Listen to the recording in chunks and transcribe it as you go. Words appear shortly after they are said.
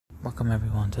Welcome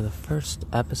everyone to the first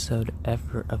episode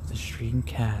ever of the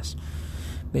Streamcast.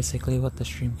 Basically what the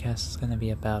Streamcast is going to be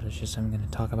about is just I'm going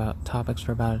to talk about topics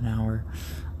for about an hour.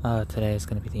 Today is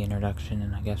going to be the introduction,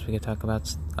 and I guess we could talk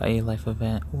about a life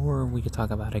event, or we could talk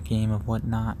about a game of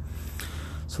whatnot.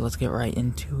 So let's get right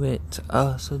into it.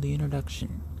 So the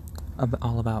introduction,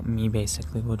 all about me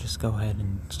basically. We'll just go ahead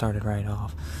and start it right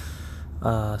off.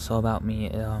 So about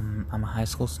me, I'm a high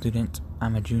school student.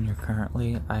 I'm a junior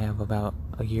currently. I have about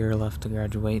a year left to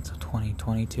graduate, so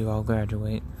 2022 I'll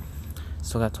graduate.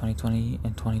 Still got 2020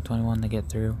 and 2021 to get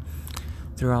through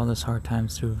all this hard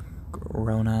times through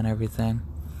Corona and everything.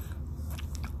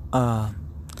 Yeah,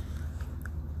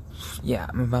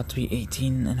 I'm about to be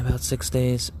 18 in about 6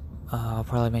 days. I'll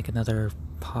probably make another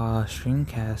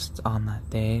streamcast on that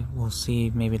day. We'll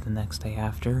see, maybe the next day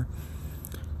after.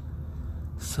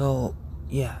 So,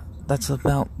 yeah, that's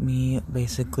about me.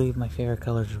 Basically, my favorite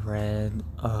color is red.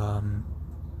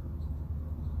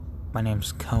 My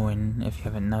name's Cohen. If you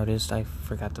haven't noticed, I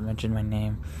forgot to mention my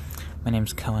name. My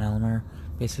name's Cohen Elmer.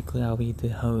 Basically, I'll be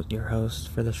your host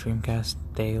for the Streamcast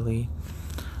daily.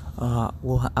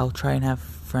 I'll try and have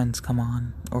friends come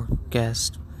on, or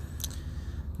guests.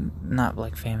 Not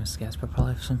like famous guests, but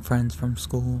probably have some friends from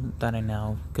school that I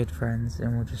know, good friends,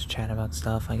 and we'll just chat about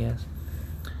stuff, I guess.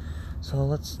 So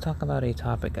let's talk about a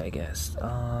topic, I guess.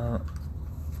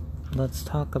 Let's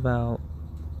talk about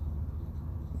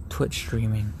Twitch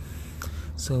streaming.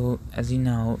 So, as you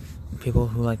know, people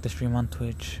who like to stream on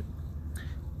Twitch,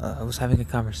 I was having a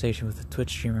conversation with a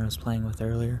Twitch streamer I was playing with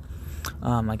earlier.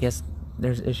 I guess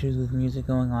there's issues with music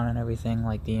going on and everything,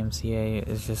 like the DMCA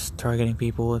is just targeting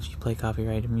people if you play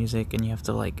copyrighted music, and you have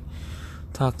to,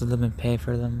 talk to them and pay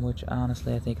for them, which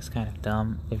honestly I think is kind of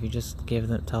dumb. If you just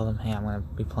tell them, hey, I'm going to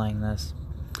be playing this,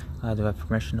 do I have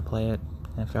permission to play it?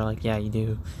 And if they're like, yeah, you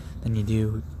do, then you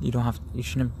do. You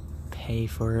shouldn't pay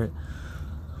for it.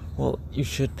 Well, you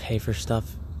should pay for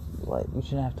stuff. You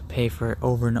shouldn't have to pay for it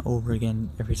over and over again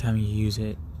every time you use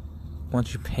it.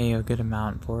 Once you pay a good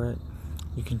amount for it,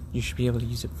 you should be able to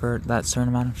use it for that certain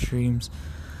amount of streams.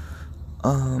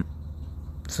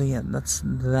 So yeah, that's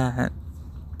that.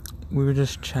 We were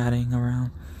just chatting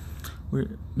around.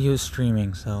 He was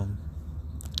streaming, so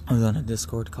I was on a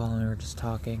Discord call and we were just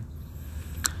talking.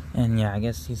 And yeah, I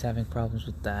guess he's having problems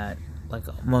with that, like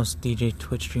most DJ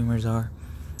Twitch streamers are.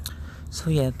 So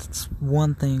yeah, that's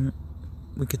one thing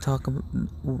we could talk about.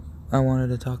 I wanted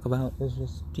to talk about is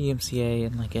just DMCA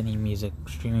and any music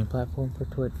streaming platform for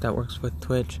Twitch that works with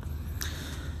Twitch.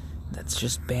 That's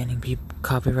just banning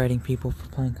copywriting people for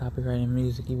playing copyrighted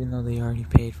music, even though they already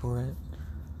paid for it.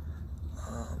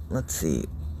 Let's see.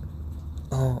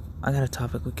 Oh, I got a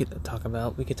topic we could talk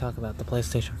about. We could talk about the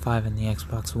PlayStation 5 and the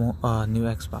Xbox new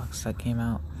Xbox that came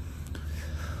out.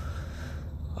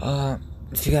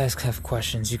 If you guys have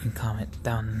questions, you can comment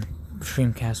down in the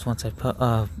Streamcast once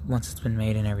it's been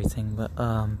made and everything. But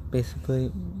basically,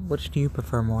 which do you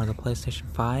prefer more, the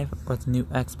PlayStation 5 or the new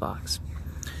Xbox?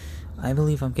 I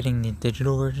believe I'm getting the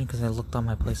digital version because I looked on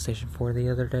my PlayStation 4 the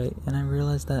other day and I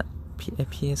realized that a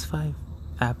PS5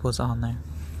 app was on there.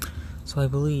 So I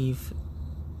believe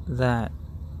that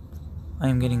I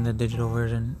am getting the digital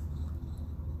version.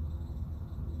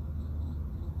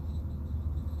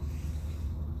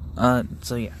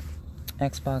 So yeah,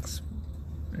 Xbox,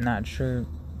 not sure,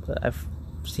 but I've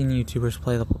seen YouTubers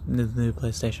play the new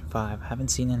PlayStation 5. Haven't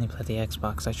seen any play the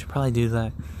Xbox. I should probably do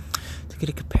that to get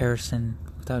a comparison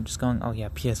without just going, oh yeah,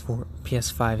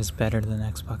 PS5 is better than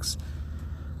Xbox.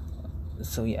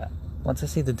 So yeah, once I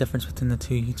see the difference between the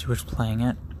two YouTubers playing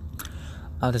it,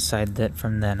 I'll decide that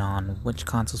from then on which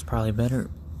console's probably better.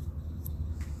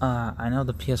 I know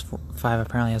the PS5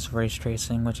 apparently has ray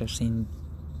tracing, which I've seen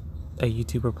a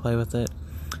YouTuber play with it.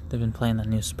 They've been playing the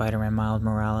new Spider-Man Miles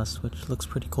Morales, which looks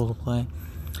pretty cool to play.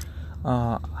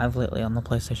 I've lately on the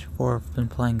PlayStation 4 been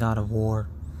playing God of War.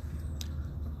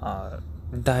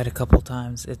 Died a couple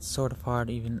times. It's sort of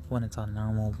hard even when it's on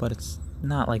normal, but it's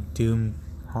not like Doom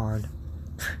hard.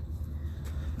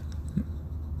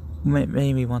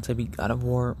 Maybe once I beat God of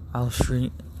War, I'll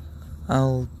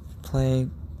play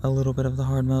a little bit of the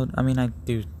hard mode. I mean, I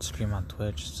do stream on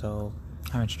Twitch, so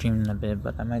I haven't streamed in a bit,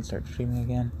 but I might start streaming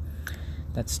again.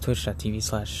 That's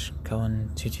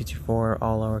twitch.tv/Cohen2224,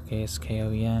 all lowercase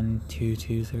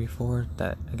KOEN2234.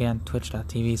 That again,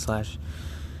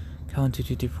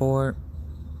 twitch.tv/Cohen2224.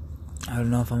 I don't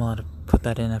know if I'm allowed to put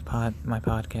that in my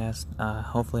podcast.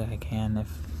 Hopefully I can.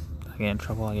 If I get in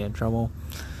trouble, I get in trouble.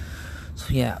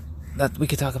 So yeah, that we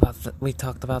could talk about. We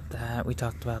talked about that. We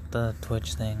talked about the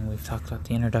Twitch thing. We've talked about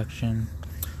the introduction.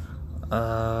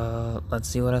 Let's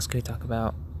see, what else can we talk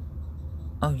about?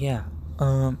 Oh yeah.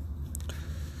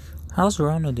 How's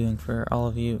Rona doing for all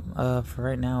of you? For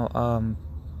right now,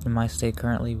 in my state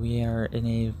currently, we are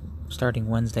starting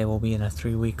Wednesday, we'll be in a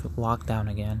 3-week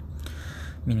lockdown again.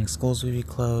 Meaning schools will be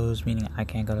closed, meaning I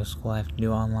can't go to school, I have to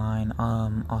do online.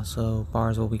 Also,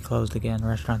 bars will be closed again,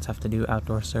 restaurants have to do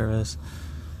outdoor service.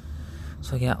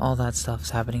 So yeah, all that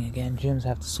stuff's happening again. Gyms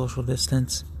have to social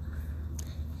distance.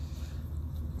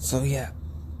 So yeah,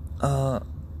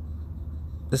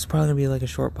 this is probably gonna be like a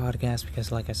short podcast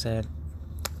because, like I said,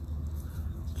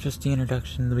 just the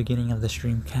introduction, the beginning of the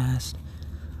streamcast.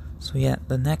 So yeah,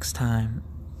 the next time,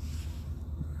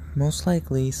 most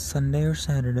likely Sunday or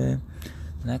Saturday,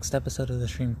 the next episode of the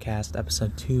streamcast,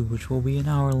 episode 2, which will be an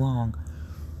hour long,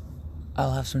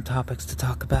 I'll have some topics to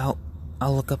talk about.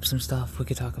 I'll look up some stuff we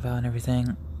could talk about and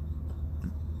everything.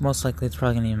 Most likely it's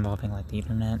probably going to be involving like the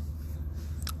internet,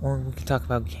 or we could talk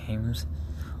about games.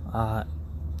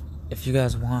 If you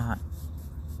guys want,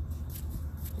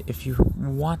 if you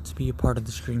want to be a part of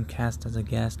the streamcast as a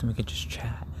guest, and we could just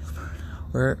chat,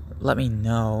 or let me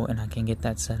know and I can get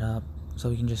that set up so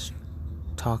we can just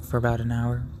talk for about an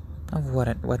hour of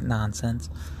what nonsense.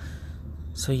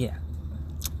 So yeah,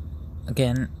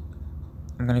 again,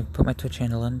 I'm gonna put my Twitch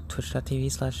handle in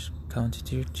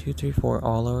twitch.tv/Cohen22234,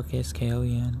 all lowercase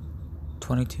KOEN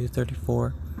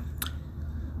 2234.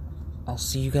 I'll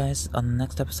see you guys on the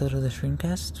next episode of the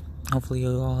streamcast. Hopefully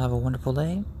you all have a wonderful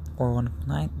day or a wonderful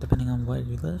night, depending on where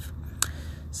you live.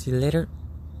 See you later.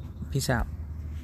 Peace out.